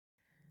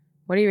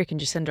What do you reckon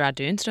Jacinda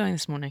Ardern's doing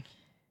this morning?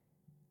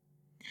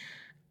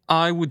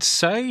 I would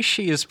say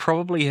she is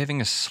probably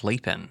having a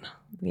sleep-in.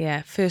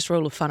 Yeah, first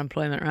rule of fun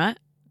employment, right?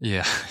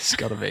 Yeah, it's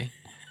got to be.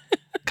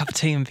 Cup of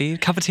tea in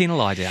bed, cup of tea and a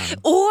lie down.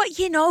 Or,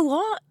 you know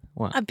what?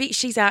 What? I bet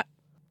she's out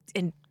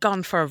and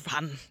gone for a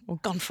run or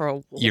gone for a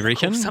walk. You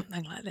reckon? Or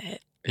something like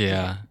that.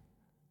 Yeah.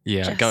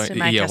 Yeah, Just to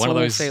make us one of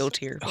all those feel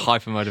terrible.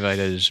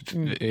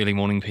 hyper-motivated early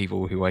morning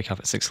people who wake up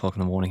at 6 o'clock in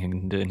the morning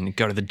and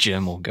go to the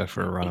gym or go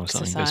for a run or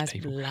something. Those Exercise,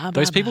 people. blah, blah,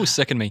 Those people blah.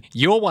 sicken me.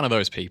 You're one of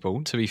those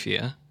people, to be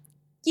fair.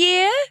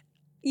 Yeah.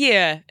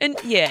 And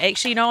yeah,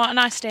 actually, you know what?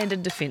 And I stand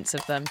in defence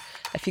of them.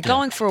 If you're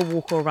going for a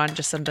walk or run,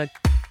 Jacinda,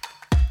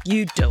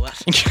 you do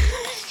it.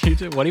 You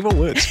do whatever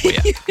works for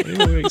you.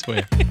 Whatever works for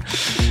you.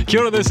 Kia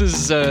ora, this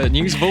is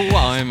Newsable.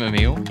 I'm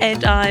Emil.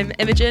 And I'm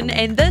Imogen,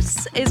 and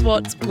this is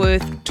what's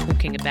worth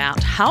talking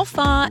about. How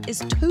far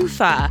is too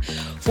far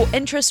for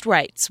interest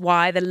rates?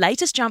 Why the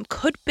latest jump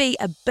could be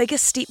a bigger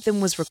step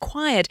than was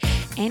required,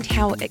 and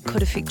how it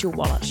could affect your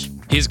wallet.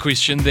 Here's a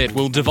question that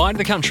will divide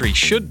the country.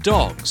 Should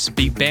dogs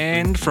be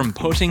banned from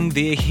putting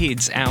their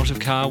heads out of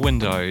car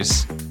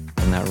windows?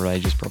 An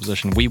outrageous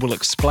proposition. We will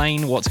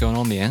explain what's going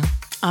on there.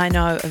 I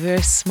know a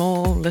very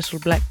small little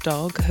black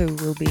dog who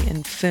will be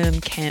in firm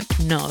camp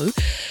no.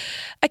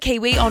 A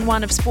Kiwi on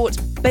one of sport's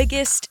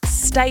biggest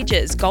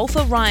stages.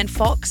 Golfer Ryan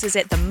Fox is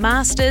at the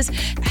Masters.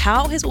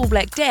 How his All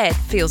Black dad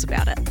feels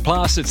about it.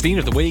 Plus, it's the end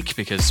of the week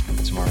because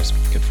tomorrow's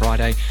Good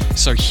Friday.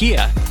 So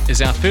here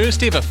is our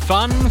first ever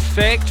Fun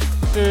Fact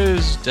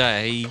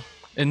Thursday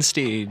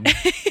instead.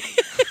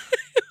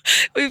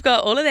 We've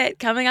got all of that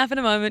coming up in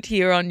a moment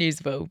here on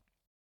Newsable.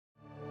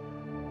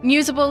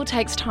 Newsable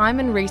takes time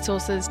and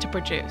resources to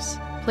produce.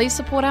 Please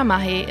support our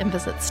mahi and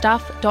visit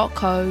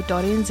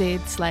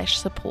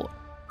stuff.co.nz/support.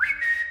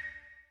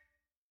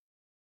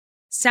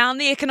 Sound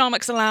the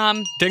economics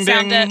alarm. Ding,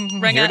 Sound ding. it.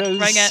 Ring Here it. it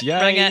is. Ring it.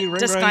 Yay, Ring it. ring,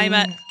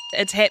 Disclaimer. ring.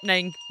 It's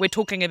happening. We're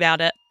talking about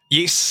it.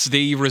 Yes,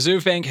 the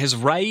Reserve Bank has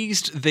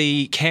raised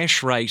the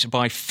cash rate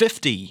by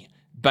 50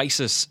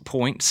 basis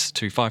points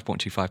to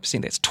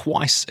 5.25%. That's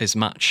twice as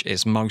much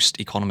as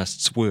most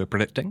economists were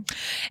predicting.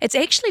 It's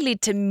actually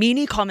led to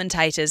many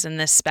commentators in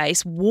this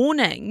space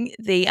warning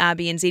the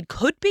RBNZ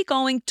could be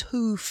going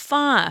too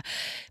far.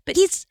 But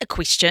here's a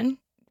question.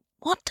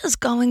 What does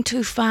going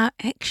too far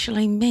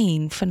actually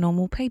mean for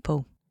normal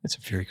people? That's a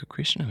very good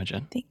question,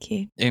 Imogen. Thank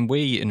you. And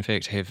we, in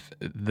fact, have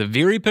the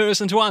very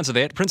person to answer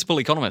that, principal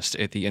economist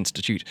at the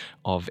Institute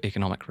of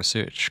Economic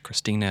Research,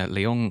 Christina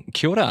Leong.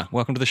 Kia ora,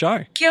 welcome to the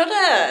show. Kia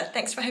ora.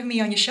 Thanks for having me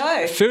on your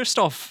show. First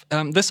off,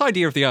 this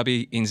idea of the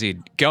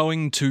RBNZ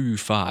going too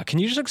far, can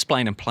you just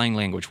explain in plain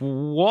language,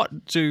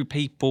 what do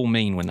people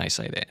mean when they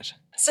say that?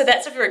 So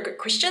that's a very good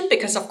question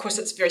because, of course,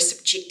 it's very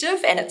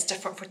subjective and it's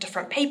different for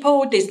different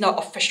people. There's no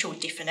official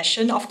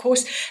definition, of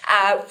course.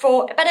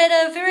 But at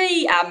a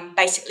very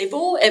basic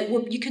level,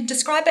 you can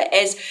describe it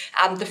as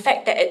the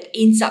fact that it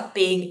ends up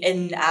being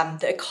in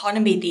the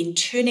economy then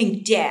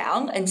turning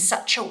down in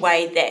such a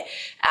way that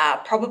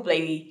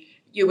probably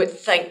you would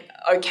think,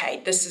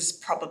 okay, this is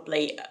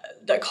probably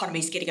the economy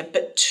is getting a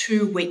bit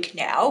too weak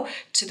now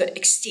to the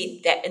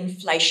extent that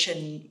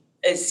inflation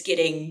is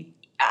getting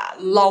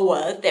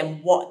lower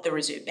than what the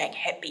Reserve Bank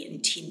had been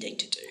intending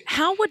to do.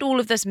 How would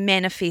all of this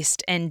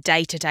manifest in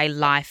day-to-day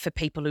life for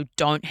people who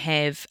don't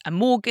have a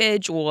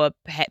mortgage or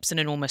perhaps an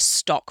enormous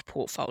stock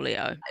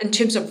portfolio? In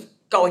terms of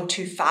going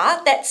too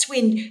far, that's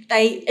when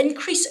they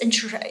increase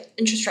interest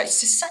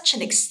rates to such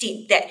an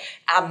extent that,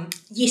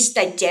 yes,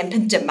 they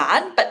dampen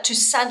demand, but to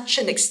such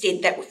an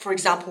extent that, for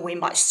example, we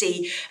might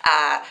see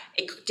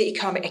the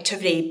economic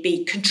activity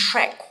be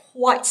contract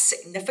quite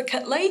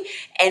significantly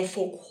and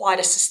for quite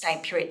a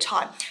sustained period of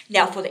time.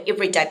 Now, for the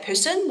everyday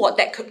person, what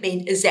that could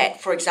mean is that,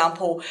 for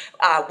example,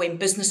 when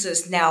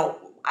businesses now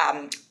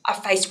are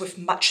faced with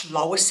much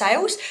lower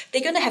sales,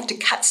 they're going to have to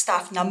cut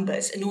staff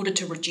numbers in order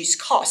to reduce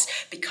costs,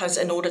 because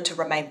in order to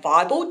remain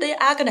viable, they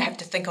are going to have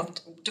to think of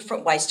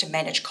different ways to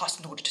manage costs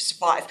in order to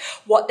survive.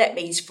 What that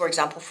means, for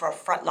example, for a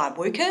frontline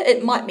worker,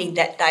 it might mean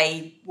that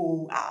they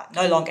will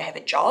no longer have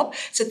a job.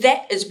 So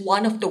that is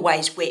one of the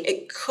ways where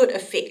it could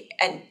affect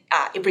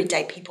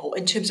everyday people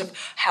in terms of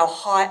how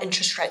high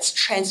interest rates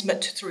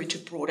transmit through to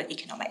broader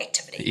economic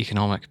activity. The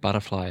economic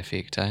butterfly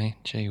effect, eh?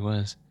 Gee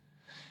whiz.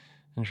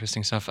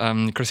 Interesting stuff.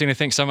 Christina,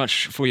 thanks so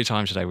much for your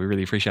time today. We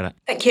really appreciate it.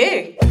 Thank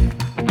you.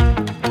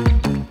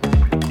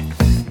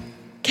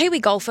 Kiwi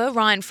golfer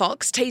Ryan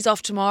Fox tees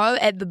off tomorrow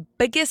at the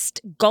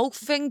biggest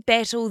golfing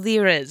battle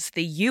there is,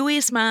 the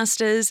US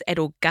Masters at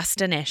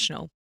Augusta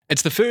National.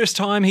 It's the first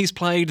time he's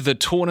played the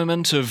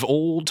tournament of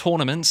all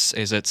tournaments,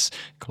 as it's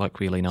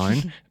colloquially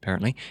known,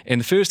 apparently, and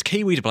the first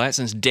Kiwi to play it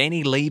since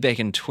Danny Lee back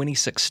in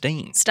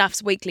 2016.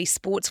 Stuff's weekly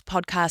sports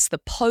podcast, The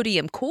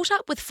Podium, caught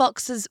up with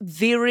Fox's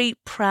very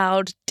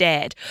proud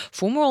dad,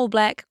 former All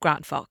Black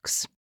Grant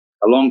Fox.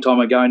 A long time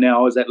ago now,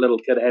 I was that little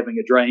kid having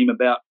a dream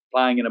about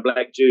playing in a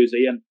black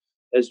jersey, and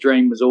his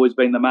dream has always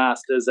been the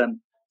Masters, and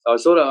so I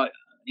sort of,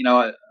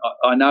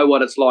 I know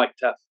what it's like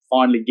to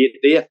finally get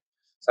there,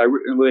 so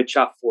we're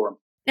chuffed for him.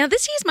 Now,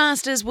 this year's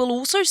Masters will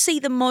also see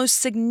the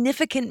most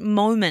significant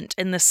moment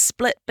in the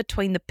split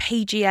between the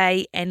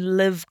PGA and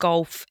Live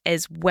Golf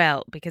as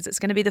well, because it's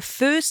going to be the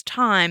first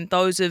time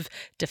those who've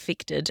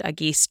defected, I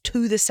guess,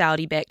 to the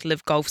Saudi-backed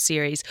Live Golf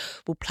series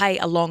will play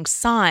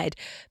alongside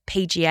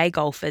PGA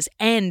golfers,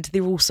 and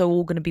they're also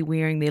all going to be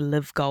wearing their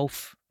Live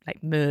Golf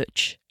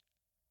merch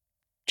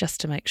just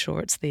to make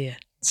sure it's there.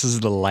 This is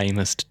the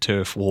lamest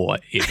turf war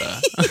ever.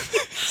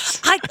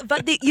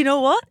 But you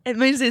know what? It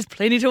means there's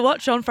plenty to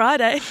watch on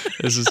Friday.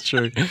 This is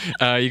true.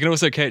 You can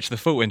also catch the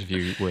full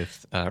interview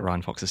with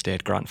Ryan Fox's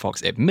dad, Grant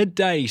Fox, at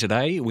midday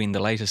today when the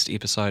latest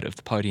episode of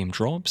The Podium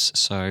drops,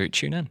 so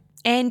tune in.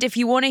 And if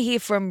you want to hear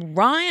from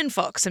Ryan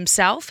Fox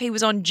himself, he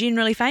was on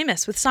Generally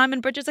Famous with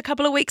Simon Bridges a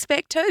couple of weeks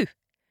back too.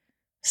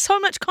 So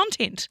much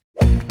content.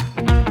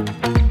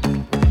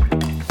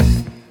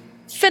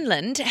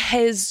 Finland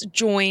has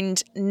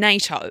joined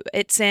NATO.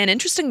 It's an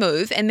interesting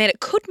move in that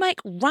it could make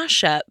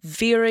Russia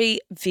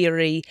very,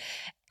 very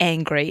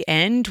angry.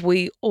 And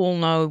we all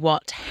know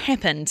what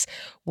happens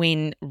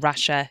when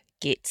Russia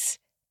gets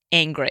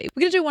angry.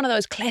 We're going to do one of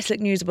those classic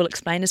Newsable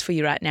explainers for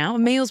you right now.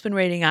 Emil's been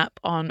reading up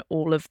on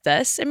all of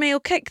this. Emil,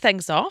 kick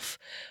things off.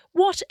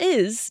 What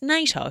is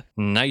NATO?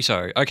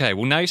 NATO. Okay,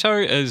 well, NATO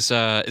is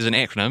an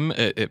acronym.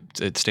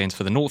 It stands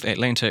for the North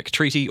Atlantic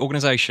Treaty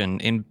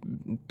Organization, and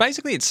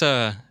basically it's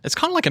kind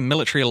of like a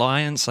military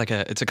alliance.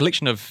 It's a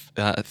collection of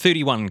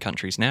 31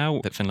 countries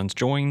now that Finland's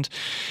joined,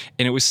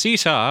 and it was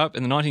set up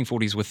in the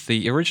 1940s with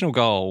the original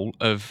goal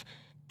of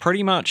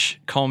pretty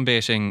much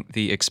combating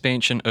the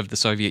expansion of the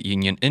Soviet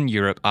Union in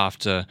Europe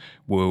after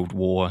World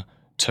War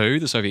II.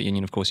 The Soviet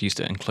Union, of course, used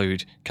to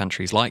include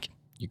countries like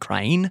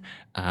Ukraine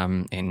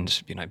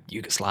and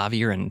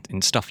Yugoslavia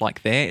and stuff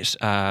like that.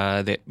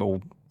 That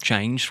all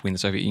changed when the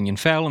Soviet Union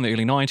fell in the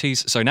early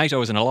 90s. So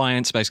NATO is an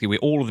alliance, basically, where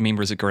all of the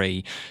members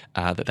agree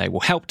that they will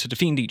help to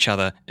defend each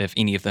other if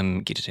any of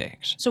them get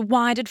attacked. So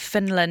why did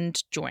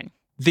Finland join?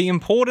 The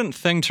important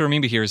thing to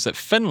remember here is that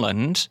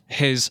Finland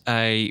has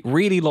a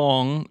really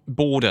long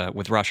border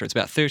with Russia. It's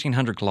about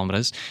 1,300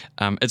 kilometres.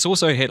 It's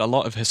also had a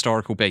lot of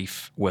historical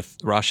beef with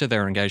Russia. They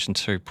were engaged in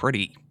two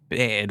pretty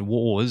bad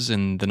wars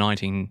in the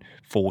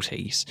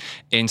 1940s.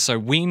 And so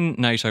when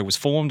NATO was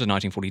formed in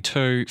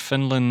 1942,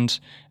 Finland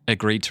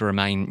agreed to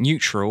remain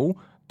neutral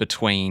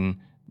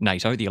between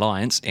NATO, the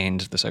alliance,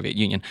 and the Soviet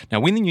Union. Now,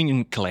 when the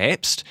Union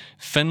collapsed,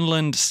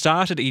 Finland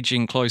started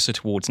edging closer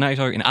towards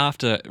NATO, and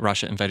after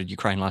Russia invaded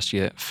Ukraine last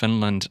year,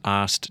 Finland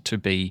asked to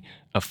be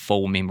a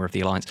full member of the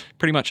alliance,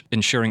 pretty much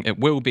ensuring it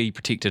will be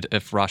protected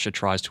if Russia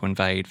tries to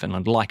invade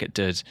Finland like it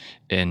did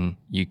in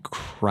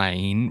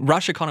Ukraine.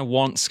 Russia kind of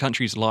wants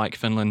countries like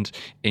Finland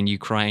and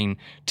Ukraine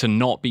to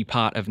not be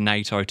part of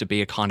NATO, to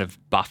be a kind of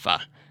buffer,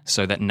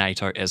 so that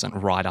NATO isn't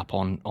right up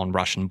on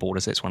Russian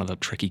borders. That's one of the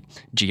tricky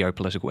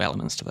geopolitical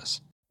elements to this.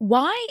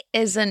 Why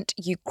isn't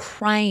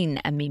Ukraine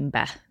a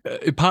member?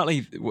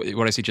 Partly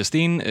what I said just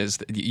then is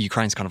that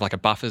Ukraine's kind of like a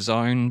buffer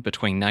zone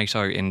between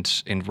NATO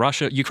and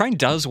Russia. Ukraine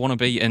does want to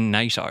be in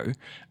NATO,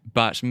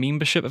 but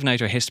membership of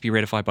NATO has to be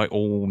ratified by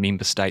all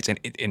member states. And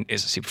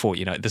as I said before,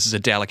 this is a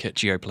delicate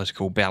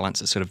geopolitical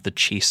balance. It's sort of the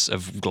chess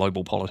of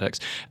global politics.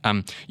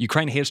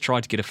 Ukraine has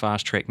tried to get a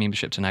fast-track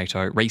membership to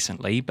NATO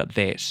recently, but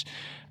that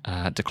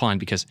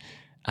declined because,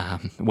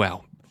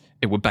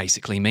 it would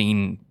basically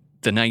mean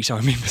the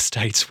NATO member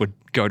states would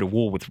go to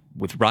war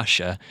with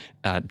Russia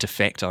de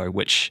facto,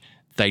 which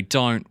they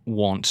don't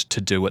want to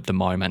do at the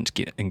moment,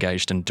 get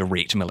engaged in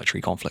direct military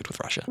conflict with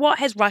Russia. What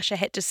has Russia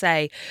had to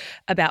say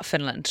about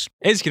Finland?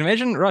 As you can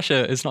imagine,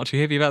 Russia is not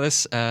too happy about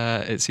this.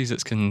 It says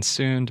it's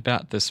concerned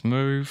about this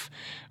move,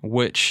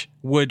 which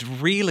would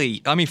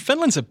really...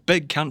 Finland's a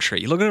big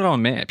country. Look at it on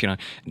a map.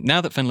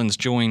 Now that Finland's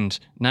joined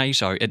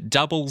NATO, it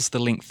doubles the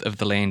length of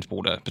the land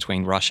border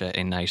between Russia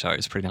and NATO.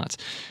 It's pretty nuts.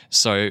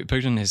 So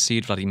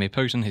Vladimir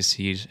Putin has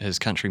said his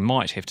country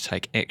might have to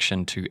take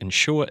action to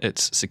ensure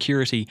its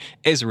security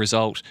as a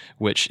result,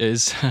 which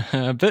is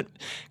a bit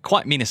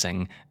quite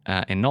menacing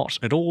and not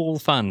at all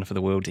fun for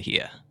the world to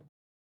hear.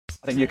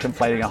 I think you're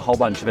conflating a whole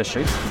bunch of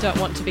issues. Don't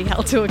want to be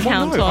held to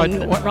account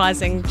on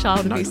rising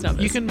child abuse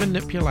numbers. You can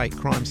manipulate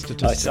crime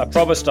statistics. I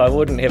promised I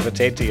wouldn't have a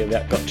tatty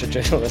about gotcha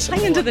journalism.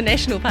 Hang into the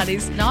National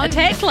Party's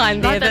attack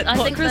line there. I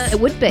think it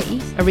would be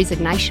a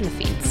resignation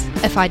offence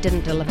if I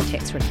didn't deliver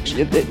tax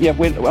reduction.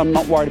 I'm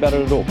not worried about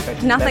it at all.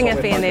 Nothing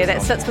iffy in there.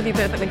 That sits with you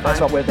perfectly fine.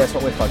 That's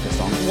what we're focused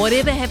on.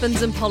 Whatever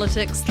happens in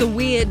politics, the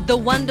weird, the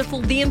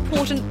wonderful, the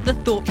important, the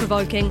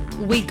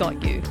thought-provoking, we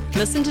got you.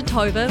 Listen to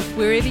Tova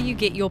wherever you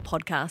get your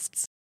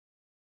podcasts.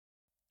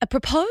 A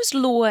proposed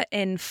law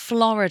in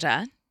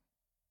Florida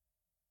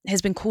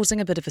has been causing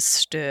a bit of a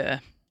stir.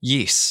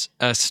 Yes,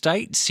 a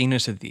state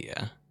senator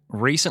there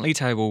recently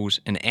tabled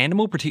an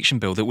animal protection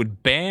bill that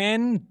would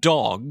ban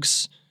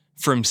dogs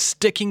from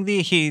sticking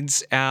their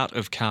heads out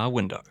of car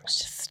windows.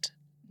 Just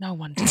no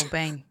wonder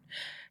being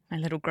My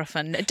little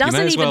griffin. It You doesn't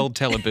may as even, well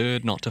tell a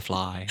bird not to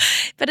fly.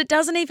 but it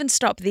doesn't even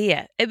stop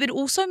there. It would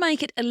also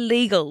make it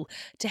illegal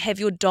to have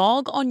your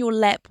dog on your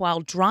lap while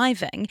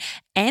driving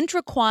and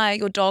require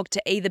your dog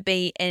to either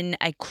be in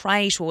a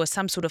crate or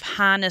some sort of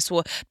harness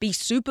or be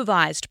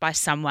supervised by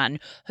someone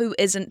who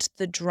isn't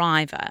the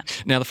driver.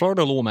 Now, the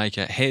Florida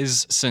lawmaker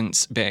has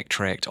since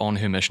backtracked on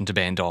her mission to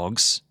ban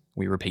dogs.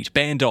 We repeat,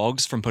 ban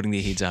dogs from putting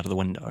their heads out of the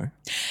window.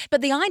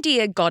 But the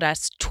idea got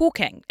us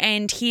talking,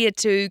 and here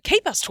to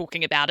keep us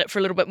talking about it for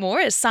a little bit more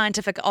is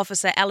Scientific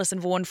Officer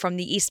Alison Vaughan from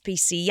the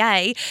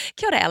SPCA.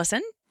 Kia ora,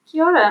 Alison.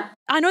 Kia ora.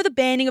 I know the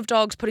banning of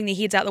dogs putting their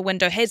heads out the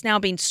window has now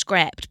been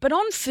scrapped, but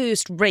on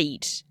first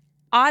read,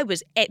 I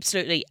was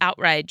absolutely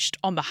outraged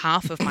on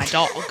behalf of my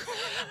dog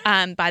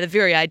by the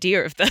very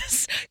idea of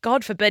this.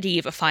 God forbid he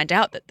ever find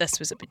out that this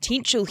was a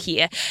potential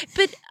here.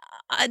 But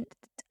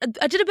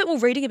I did a bit more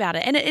reading about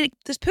it, and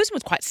this person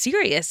was quite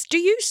serious. Do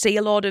you see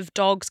a lot of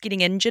dogs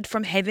getting injured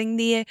from having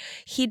their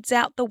heads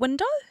out the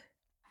window?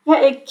 Yeah,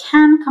 it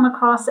can come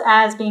across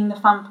as being the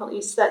fun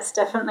police. That's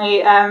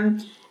definitely...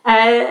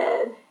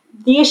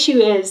 the issue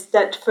is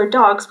that for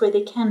dogs where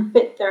they can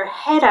fit their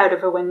head out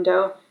of a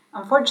window,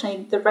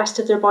 unfortunately, the rest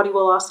of their body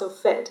will also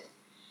fit.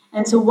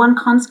 And so one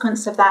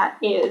consequence of that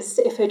is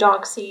if a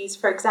dog sees,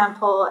 for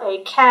example,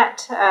 a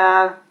cat,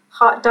 a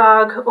hot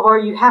dog, or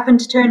you happen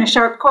to turn a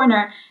sharp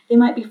corner, they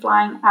might be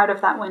flying out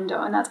of that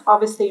window. And that's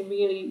obviously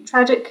really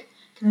tragic,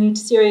 can lead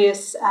to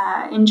serious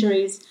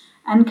injuries,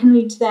 and can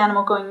lead to the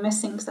animal going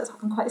missing, because that's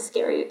often quite a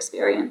scary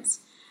experience.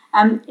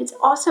 It's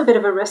also a bit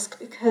of a risk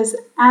because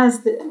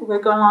as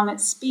we're going along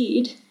at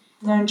speed,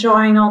 they're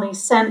enjoying all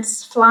these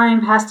scents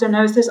flying past their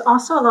nose. There's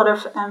also a lot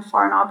of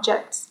foreign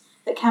objects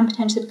that can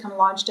potentially become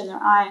lodged in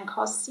their eye and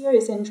cause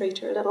serious injury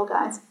to our little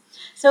guys.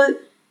 So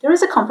there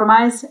is a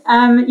compromise.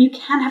 You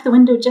can have the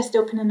window just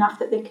open enough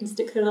that they can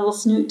stick their little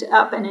snoot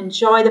up and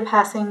enjoy the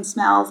passing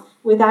smells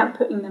without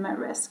putting them at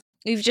risk.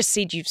 You've just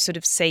said you sort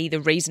of see the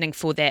reasoning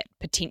for that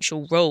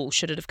potential rule.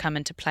 Should it have come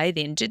into play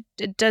then?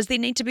 Does there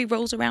need to be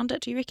rules around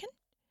it, do you reckon?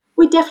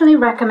 We definitely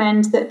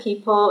recommend that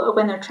people,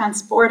 when they're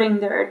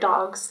transporting their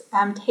dogs,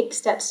 take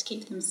steps to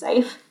keep them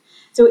safe.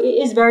 So it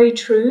is very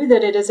true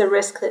that it is a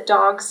risk that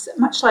dogs,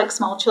 much like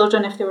small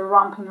children, if they were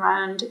romping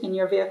around in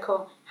your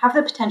vehicle, have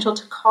the potential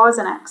to cause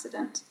an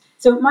accident.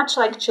 So much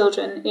like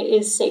children, it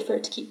is safer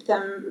to keep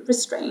them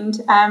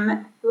restrained.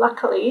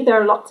 Luckily,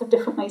 there are lots of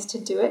different ways to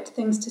do it,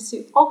 things to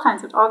suit all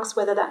kinds of dogs,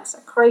 whether that's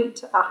a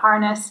crate, a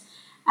harness.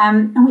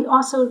 And we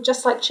also,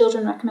 just like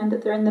children, recommend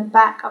that they're in the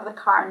back of the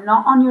car,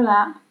 not on your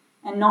lap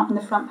and not in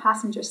the front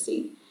passenger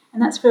seat.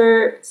 And that's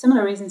for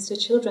similar reasons to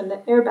children,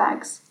 that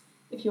airbags,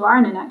 if you are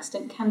in an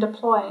accident, can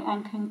deploy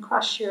and can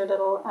crush your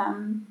little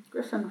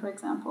griffin, for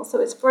example.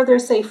 So it's for their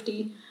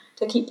safety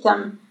to keep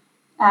them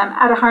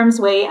out of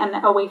harm's way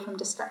and away from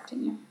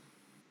distracting you.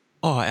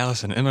 Oh,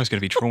 Alison, Emma's going to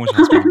be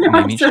traumatised when you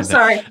mention so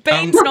sorry.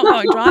 Bean's not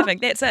going driving.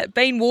 That's it.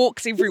 Bean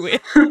walks everywhere.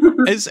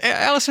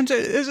 Alison,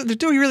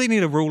 do we really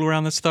need a rule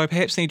around this, though?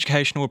 Perhaps the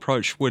educational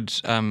approach would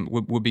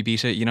be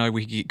better. You know,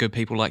 we could get good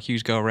people like you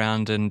to go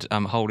around and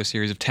hold a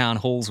series of town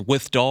halls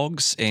with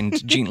dogs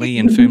and gently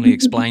and firmly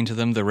explain to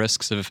them the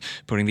risks of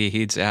putting their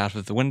heads out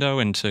of the window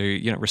and to,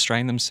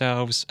 restrain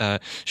themselves.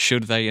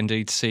 Should they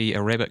indeed see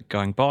a rabbit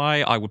going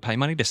by, I would pay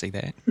money to see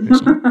that.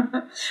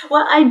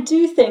 Well, I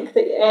do think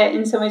that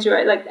in some ways you're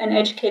right, like an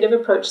educative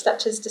approach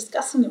such as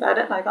discussing about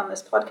it, like on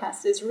this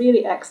podcast, is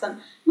really excellent.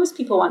 Most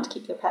people want to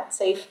keep their pets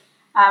safe,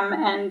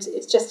 and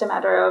it's just a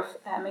matter of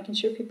making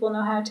sure people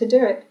know how to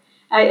do it.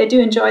 I do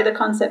enjoy the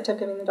concept of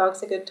giving the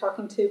dogs a good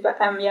talking to, but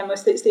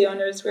mostly it's the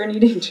owners we're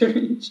needing to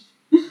reach.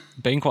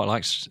 Bean quite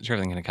likes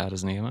travelling in a car,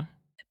 doesn't he, Emma?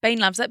 Bean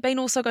loves it. Bean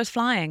also goes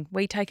flying.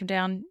 We take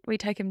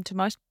him to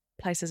most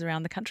places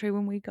around the country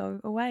when we go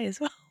away as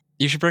well.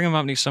 You should bring him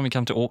up next time we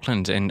come to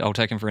Auckland and I'll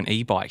take him for an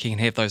e-bike. He can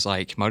have those,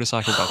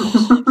 motorcycle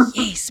goggles.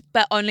 Yes,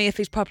 but only if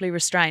he's properly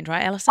restrained,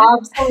 right, Alison?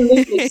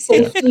 Absolutely.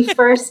 Safety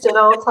first at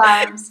all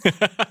times.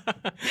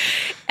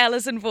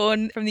 Alison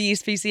Vaughan from the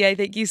SPCA,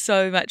 thank you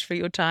so much for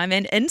your time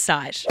and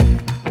insight. Well,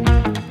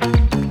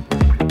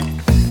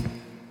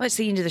 it's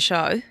the end of the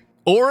show.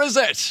 Or is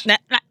it?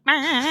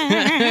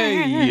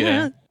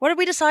 Yeah. What did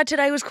we decide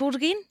today was called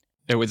again?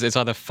 It's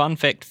either Fun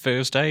Fact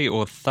Thursday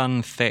or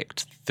Thun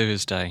Fact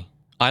Thursday.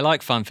 I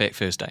like Fun Fact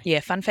Thursday. Yeah,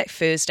 Fun Fact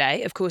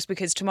Thursday, of course,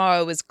 because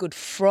tomorrow is Good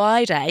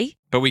Friday.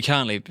 But we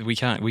got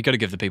to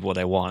give the people what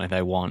they want if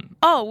they want.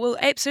 Oh, well,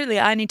 absolutely.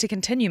 I need to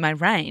continue my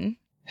reign.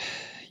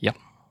 Yep.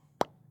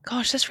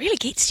 Gosh, this really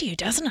gets to you,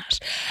 doesn't it?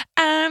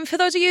 For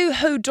those of you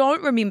who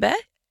don't remember,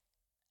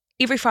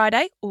 every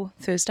Friday or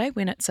Thursday,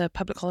 when it's a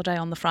public holiday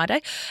on the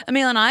Friday,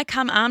 Emile and I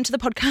come armed to the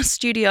podcast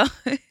studio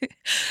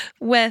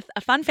with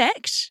a fun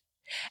fact,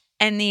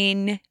 and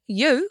then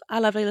you, our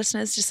lovely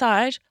listeners,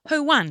 decide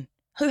who won.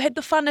 Who had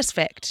the funnest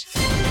fact?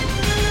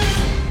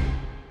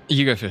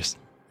 You go first.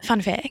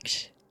 Fun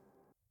fact.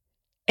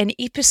 An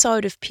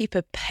episode of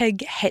Peppa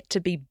Pig had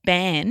to be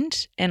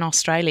banned in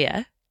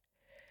Australia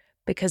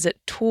because it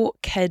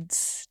taught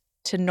kids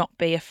to not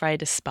be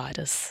afraid of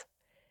spiders.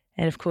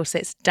 And of course,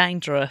 that's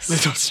dangerous.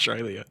 It's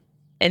Australia.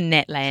 In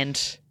that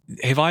land.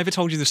 have I ever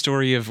told you the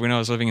story of when I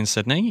was living in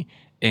Sydney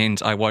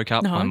and I woke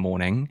up one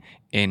morning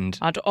and...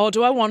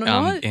 do I want to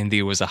know? And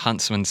there was a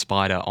huntsman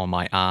spider on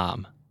my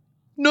arm.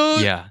 No.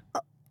 Yeah.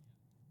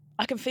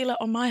 I can feel it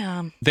on my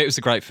arm. That's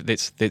a great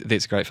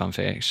fun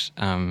fact.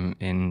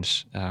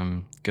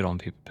 Good on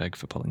Peppa Pig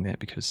for pulling that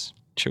because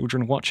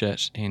children watch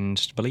it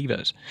and believe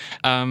it.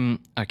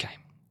 Okay.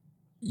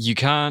 You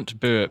can't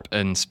burp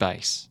in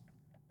space.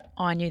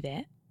 Oh, I knew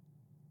that.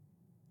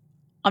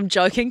 I'm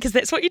joking because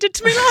that's what you did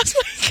to me last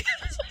week.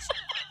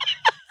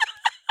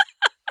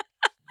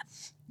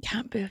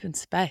 Can't burp in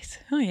space.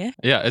 Oh, yeah.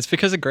 Yeah, it's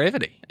because of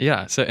gravity.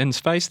 Yeah, so in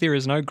space there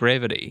is no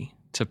gravity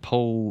to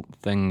pull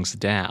things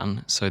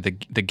down, so the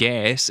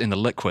gas and the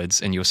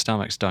liquids in your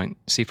stomachs don't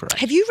separate.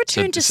 Have you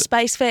returned to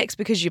space facts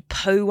because you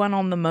poo one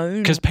on the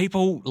moon? Because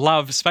people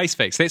love space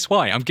facts. That's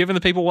why. I'm giving the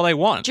people what they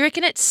want. Do you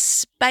reckon it's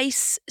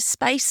space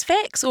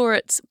facts or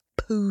it's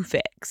poo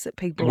facts that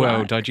people like?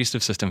 Well,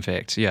 digestive system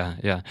facts,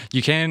 yeah.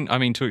 You can,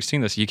 to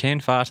extend this, you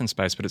can fart in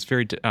space, but it's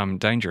very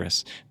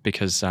dangerous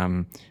because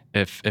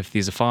if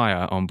there's a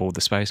fire on board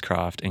the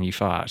spacecraft and you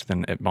fart,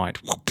 then it might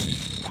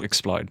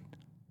explode.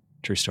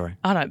 True story.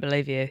 I don't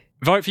believe you.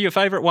 Vote for your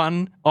favourite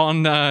one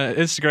on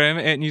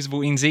Instagram at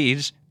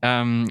newsablenz,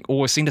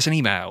 or send us an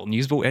email,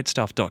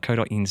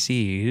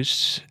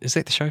 newsable@stuff.co.nz. Is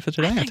that the show for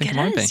today? I think it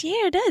might be.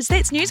 Yeah, it is.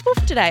 That's Newsable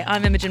for today.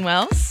 I'm Imogen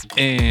Wells.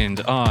 And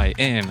I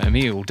am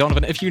Emile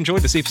Donovan. If you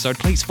enjoyed this episode,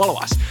 please follow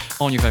us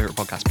on your favourite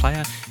podcast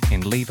player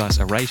and leave us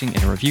a rating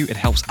and a review. It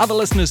helps other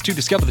listeners to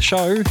discover the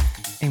show,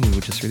 and we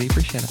would just really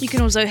appreciate it. You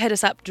can also hit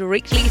us up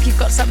directly if you've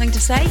got something to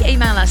say.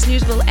 Email us,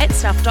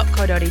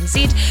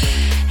 newsable@stuff.co.nz.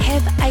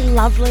 Have a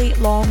lovely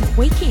long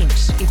weekend,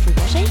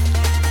 everybody.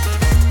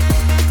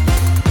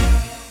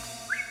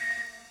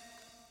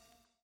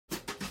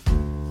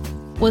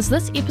 Was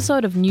this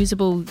episode of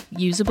Newsable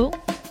usable?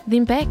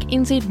 Then back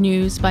NZ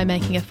News by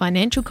making a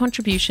financial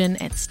contribution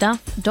at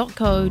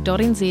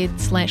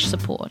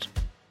stuff.co.nz/support.